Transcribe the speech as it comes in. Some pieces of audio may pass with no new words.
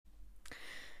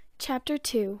Chapter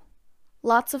 2.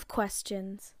 Lots of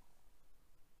Questions.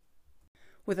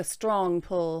 With a strong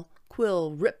pull,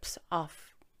 Quill rips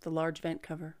off the large vent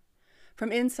cover.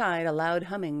 From inside, a loud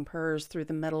humming purrs through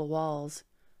the metal walls.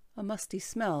 A musty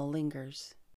smell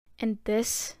lingers. And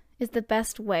this is the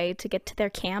best way to get to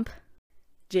their camp?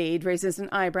 Jade raises an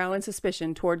eyebrow in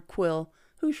suspicion toward Quill,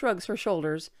 who shrugs her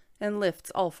shoulders and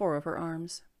lifts all four of her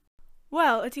arms.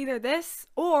 Well, it's either this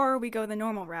or we go the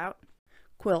normal route.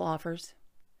 Quill offers.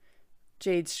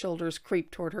 Jade's shoulders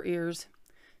creep toward her ears.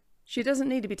 She doesn't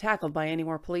need to be tackled by any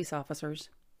more police officers.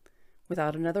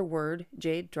 Without another word,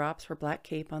 Jade drops her black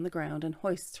cape on the ground and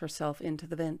hoists herself into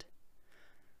the vent.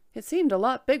 It seemed a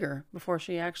lot bigger before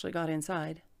she actually got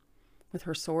inside. With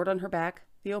her sword on her back,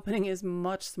 the opening is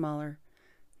much smaller.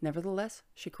 Nevertheless,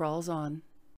 she crawls on.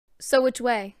 So which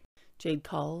way? Jade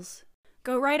calls.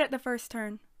 Go right at the first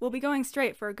turn. We'll be going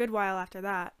straight for a good while after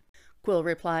that. Quill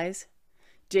replies.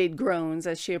 Jade groans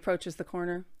as she approaches the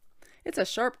corner. It's a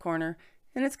sharp corner,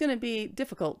 and it's going to be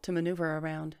difficult to maneuver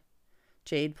around.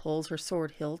 Jade pulls her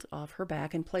sword hilt off her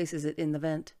back and places it in the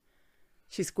vent.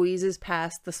 She squeezes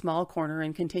past the small corner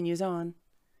and continues on.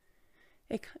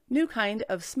 A new kind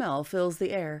of smell fills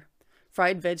the air.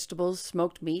 Fried vegetables,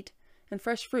 smoked meat, and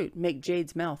fresh fruit make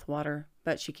Jade's mouth water,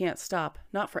 but she can't stop,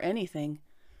 not for anything.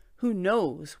 Who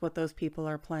knows what those people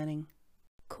are planning?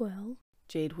 Quill,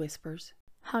 Jade whispers.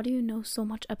 how do you know so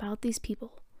much about these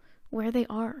people? Where they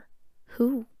are?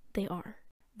 Who they are?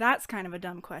 That's kind of a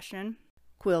dumb question.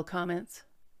 Quill comments.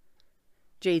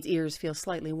 Jade's ears feel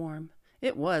slightly warm.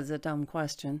 It was a dumb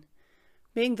question.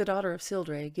 Being the daughter of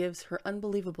Sildre gives her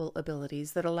unbelievable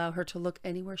abilities that allow her to look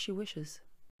anywhere she wishes.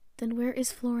 Then where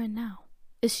is Flora now?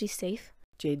 Is she safe?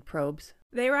 Jade probes.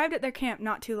 They arrived at their camp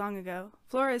not too long ago.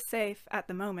 Flora is safe at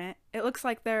the moment. It looks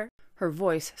like they're... Her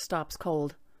voice stops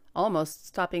cold, almost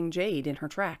stopping Jade in her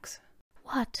tracks.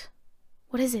 What?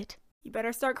 What is it? You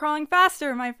better start crawling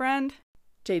faster, my friend.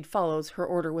 Jade follows her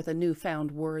order with a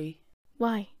newfound worry.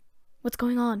 Why? What's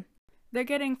going on? They're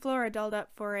getting Flora dolled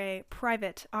up for a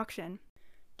private auction.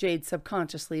 Jade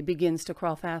subconsciously begins to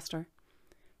crawl faster.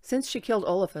 Since she killed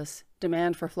Olafus,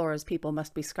 demand for Flora's people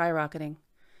must be skyrocketing,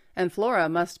 and Flora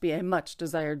must be a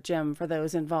much-desired gem for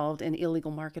those involved in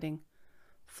illegal marketing.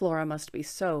 Flora must be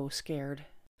so scared.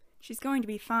 She's going to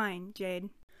be fine, Jade.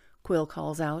 Quill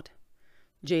calls out.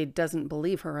 Jade doesn't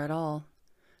believe her at all.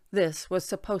 This was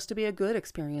supposed to be a good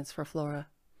experience for Flora,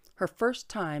 her first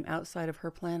time outside of her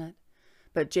planet.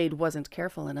 But Jade wasn't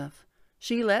careful enough.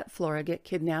 She let Flora get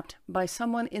kidnapped by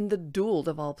someone in the Dould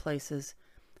of all places.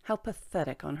 How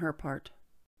pathetic on her part.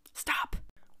 Stop!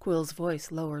 Quill's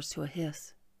voice lowers to a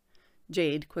hiss.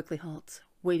 Jade quickly halts,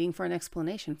 waiting for an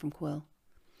explanation from Quill.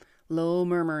 Low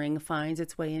murmuring finds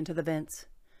its way into the vents.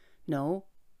 No,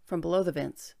 from below the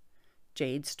vents.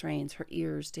 Jade strains her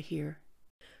ears to hear.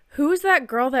 Who's that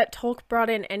girl that Tolk brought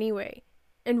in anyway?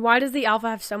 And why does the Alpha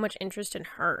have so much interest in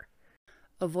her?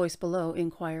 A voice below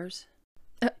inquires.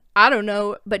 I don't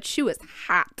know, but she was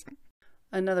hot.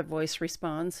 Another voice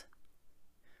responds.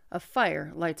 A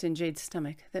fire lights in Jade's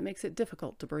stomach that makes it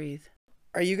difficult to breathe.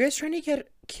 Are you guys trying to get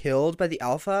killed by the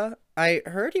Alpha? I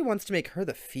heard he wants to make her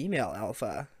the female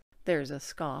Alpha. There's a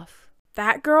scoff.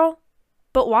 That girl?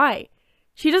 But why?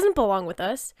 She doesn't belong with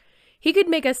us. He could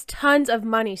make us tons of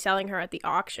money selling her at the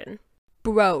auction.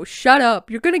 Bro, shut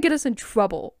up. You're gonna get us in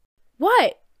trouble.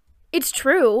 What? It's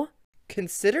true.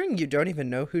 Considering you don't even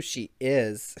know who she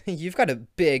is, you've got a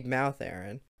big mouth,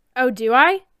 Aaron. Oh, do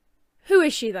I? Who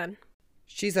is she then?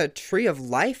 She's a Tree of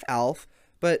Life elf,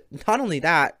 but not only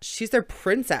that, she's their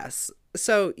princess.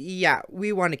 So, yeah,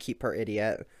 we want to keep her,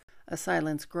 idiot. A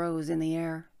silence grows in the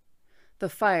air. The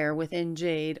fire within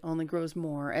Jade only grows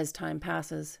more as time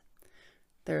passes.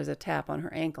 There is a tap on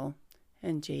her ankle,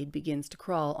 and Jade begins to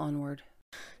crawl onward.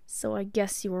 So I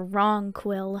guess you were wrong,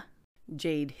 Quill.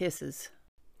 Jade hisses.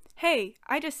 Hey,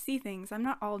 I just see things. I'm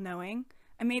not all-knowing.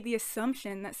 I made the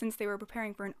assumption that since they were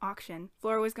preparing for an auction,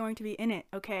 Flora was going to be in it,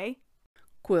 okay?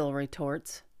 Quill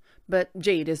retorts, but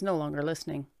Jade is no longer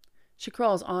listening. She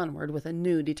crawls onward with a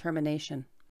new determination.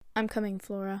 I'm coming,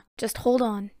 Flora. Just hold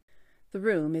on. The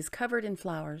room is covered in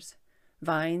flowers.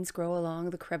 Vines grow along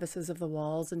the crevices of the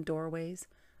walls and doorways.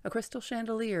 A crystal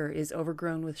chandelier is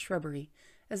overgrown with shrubbery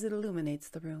as it illuminates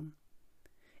the room.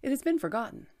 It has been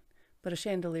forgotten, but a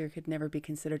chandelier could never be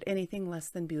considered anything less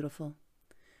than beautiful.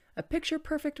 A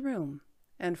picture-perfect room,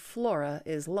 and Flora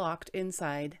is locked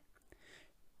inside.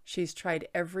 She's tried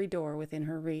every door within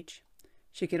her reach.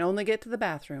 She can only get to the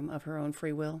bathroom of her own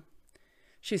free will.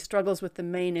 She struggles with the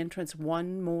main entrance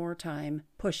one more time,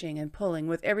 pushing and pulling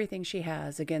with everything she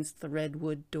has against the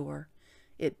redwood door.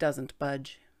 It doesn't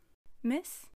budge.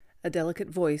 Miss? A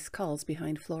delicate voice calls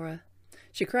behind Flora.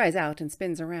 She cries out and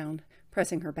spins around,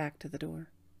 pressing her back to the door.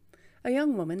 A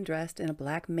young woman dressed in a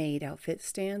black maid outfit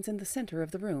stands in the center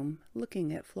of the room,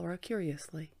 looking at Flora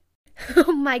curiously.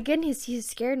 Oh my goodness, you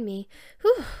scared me.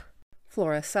 Whew.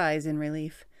 Flora sighs in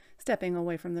relief, stepping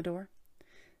away from the door.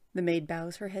 The maid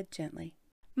bows her head gently.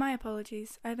 My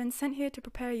apologies. I've been sent here to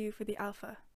prepare you for the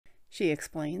Alpha. She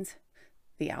explains.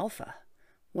 The Alpha?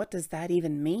 What does that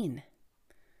even mean?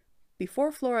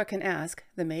 Before Flora can ask,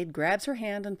 the maid grabs her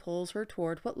hand and pulls her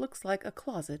toward what looks like a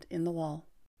closet in the wall.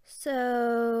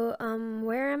 So,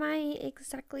 where am I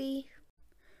exactly?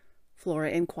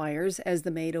 Flora inquires as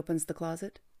the maid opens the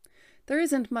closet. There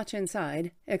isn't much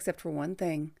inside, except for one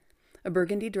thing. A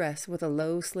burgundy dress with a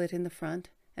low slit in the front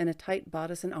and a tight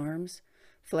bodice and arms,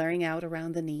 flaring out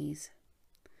around the knees.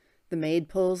 The maid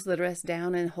pulls the dress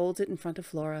down and holds it in front of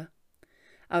Flora.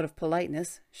 Out of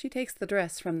politeness, she takes the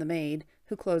dress from the maid,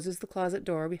 who closes the closet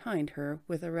door behind her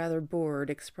with a rather bored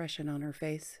expression on her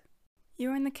face.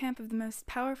 You are in the camp of the most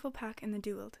powerful pack in the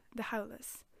Duald, the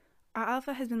Howlers. Our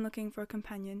Alpha has been looking for a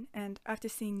companion, and after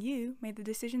seeing you, made the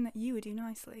decision that you would do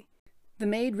nicely. The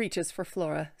maid reaches for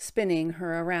Flora, spinning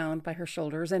her around by her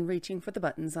shoulders and reaching for the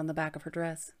buttons on the back of her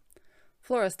dress.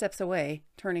 Flora steps away,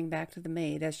 turning back to the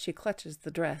maid as she clutches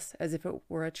the dress as if it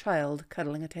were a child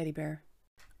cuddling a teddy bear.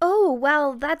 Oh,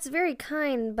 well, that's very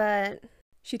kind, but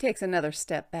She takes another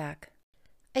step back.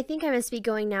 I think I must be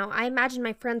going now. I imagine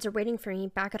my friends are waiting for me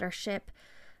back at our ship.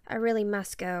 I really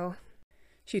must go.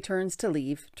 She turns to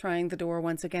leave, trying the door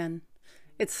once again.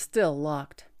 It's still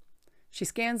locked. She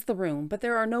scans the room, but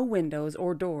there are no windows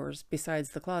or doors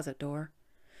besides the closet door.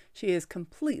 She is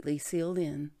completely sealed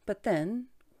in, but then,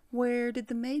 where did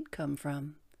the maid come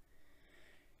from?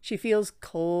 She feels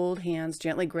cold hands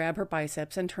gently grab her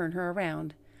biceps and turn her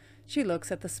around. She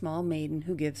looks at the small maiden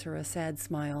who gives her a sad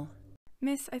smile.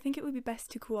 Miss, I think it would be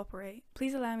best to cooperate.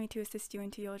 Please allow me to assist you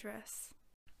into your dress.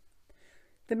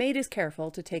 The maid is careful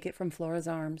to take it from Flora's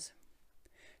arms.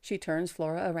 She turns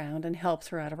Flora around and helps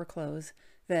her out of her clothes,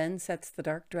 then sets the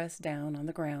dark dress down on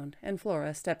the ground, and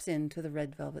Flora steps into the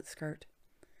red velvet skirt.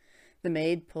 The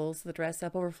maid pulls the dress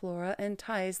up over Flora and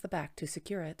ties the back to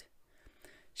secure it.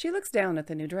 She looks down at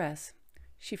the new dress.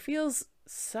 She feels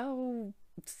so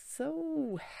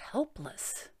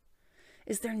helpless.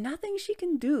 Is there nothing she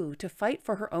can do to fight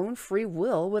for her own free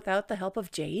will without the help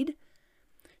of Jade?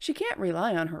 She can't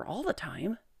rely on her all the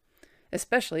time,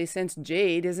 especially since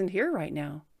Jade isn't here right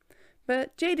now.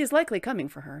 But Jade is likely coming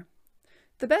for her.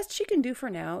 The best she can do for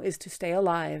now is to stay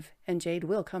alive, and Jade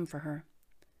will come for her.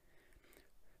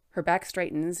 Her back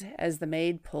straightens as the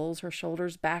maid pulls her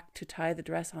shoulders back to tie the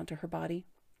dress onto her body.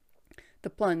 The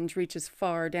plunge reaches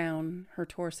far down her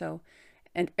torso,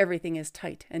 and everything is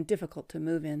tight and difficult to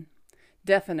move in.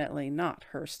 Definitely not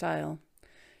her style.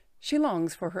 She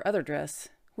longs for her other dress,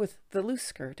 with the loose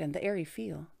skirt and the airy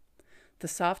feel, the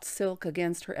soft silk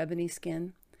against her ebony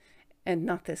skin, and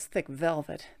not this thick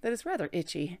velvet that is rather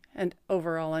itchy and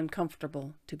overall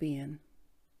uncomfortable to be in.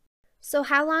 So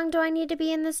how long do I need to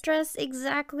be in this dress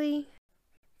exactly?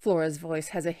 Flora's voice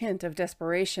has a hint of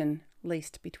desperation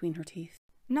laced between her teeth.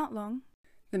 Not long.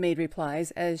 The maid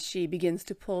replies as she begins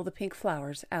to pull the pink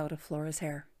flowers out of Flora's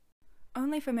hair.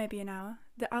 Only for maybe an hour.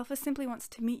 The Alpha simply wants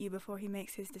to meet you before he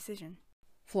makes his decision.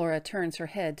 Flora turns her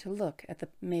head to look at the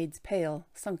maid's pale,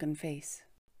 sunken face.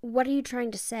 What are you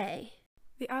trying to say?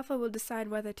 The Alpha will decide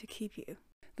whether to keep you,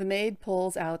 The maid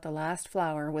pulls out the last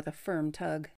flower with a firm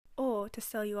tug. or to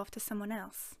sell you off to someone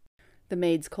else. The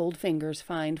maid's cold fingers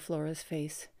find Flora's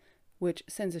face, which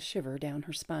sends a shiver down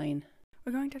her spine.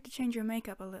 We're going to have to change your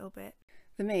makeup a little bit.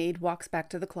 The maid walks back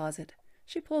to the closet.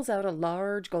 She pulls out a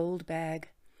large gold bag.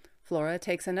 Flora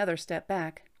takes another step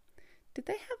back. Did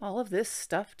they have all of this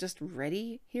stuff just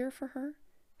ready here for her?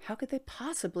 How could they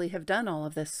possibly have done all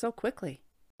of this so quickly?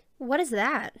 What is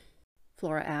that?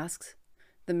 Flora asks.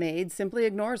 The maid simply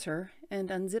ignores her and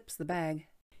unzips the bag.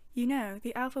 You know,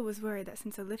 the Alpha was worried that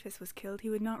since Olyphus was killed, he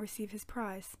would not receive his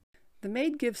prize. The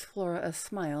maid gives Flora a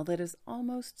smile that is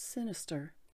almost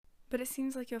sinister. But it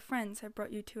seems like your friends have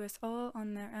brought you to us all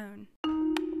on their own.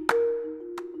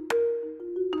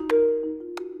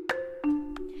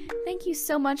 Thank you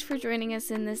so much for joining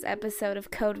us in this episode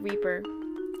of Code Reaper.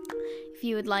 If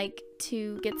you would like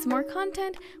to get some more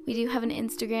content, we do have an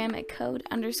Instagram at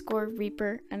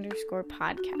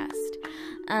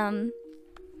code_reaper_podcast.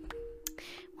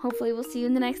 Hopefully we'll see you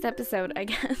in the next episode, I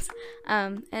guess.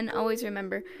 And always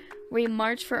remember, we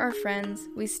march for our friends,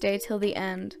 we stay till the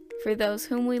end. For those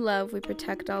whom we love, we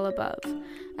protect all above.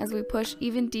 As we push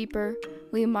even deeper,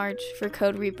 we march for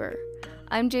Code Reaper.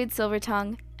 I'm Jade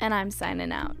Silvertongue, and I'm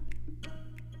signing out.